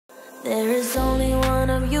There is only one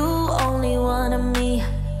of you, only one of me.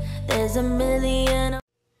 There's a million.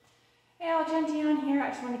 Hey all, Dionne here. I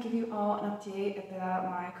just want to give you all an update about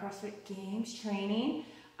my CrossFit Games training.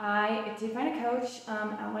 I did find a coach,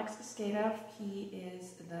 Alex Skadov. He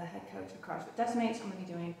is the head coach of CrossFit Decimates. I'm going to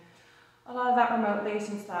be doing a lot of that remotely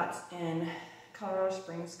since that's in Colorado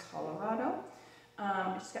Springs, Colorado.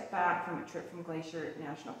 I just got back from a trip from Glacier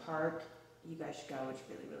National Park. You guys should go. It's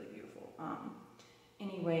really, really beautiful.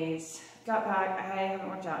 Anyways, got back. I haven't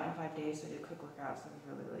worked out in 5 days, so I did a quick workout, so it was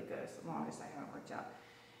really, really good. It's the longest I haven't worked out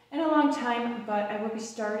in a long time, but I will be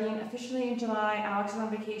starting officially in July. Alex is on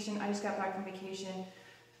vacation. I just got back from vacation.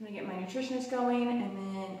 I'm going to get my nutritionist going, and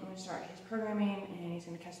then I'm going to start his programming, and he's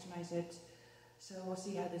going to customize it. So we'll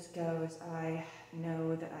see how this goes. I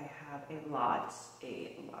know that I have a lot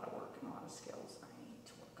of work and a lot of skills I need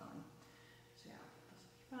to work on. So yeah, this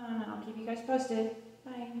will be fun, and I'll keep you guys posted.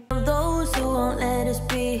 Bye. Those who won't let us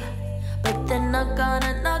be, but they're not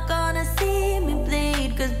gonna